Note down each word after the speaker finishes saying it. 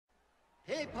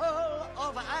People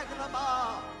of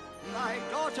Agrabah, my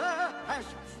daughter has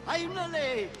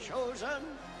finally chosen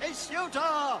a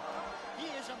suitor. He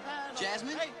is a man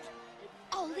Jasmine? of great...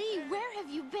 Ali, where have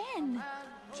you been?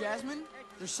 Jasmine,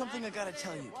 there's something I gotta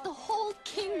tell you. The whole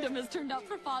kingdom has turned up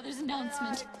for Father's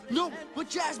announcement. No, but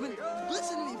Jasmine,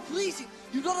 listen to me, please.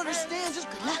 You don't understand.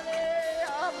 Just good luck.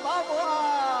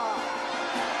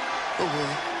 Oh,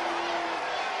 boy.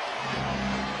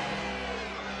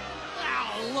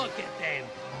 Oh, look at them,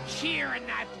 cheering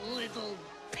that little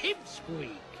pipsqueak.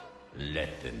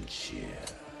 Let them cheer.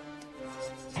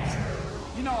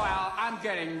 You know, Al, I'm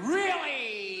getting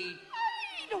really...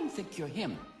 I don't think you're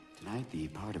him. Tonight, the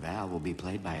part of Al will be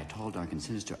played by a tall, dark, and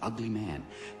sinister, ugly man.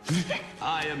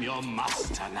 I am your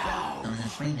master now. I was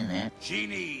afraid of that.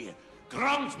 Genie,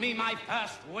 grant me my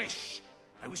first wish.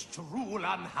 I wish to rule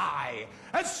on high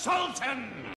as Sultan.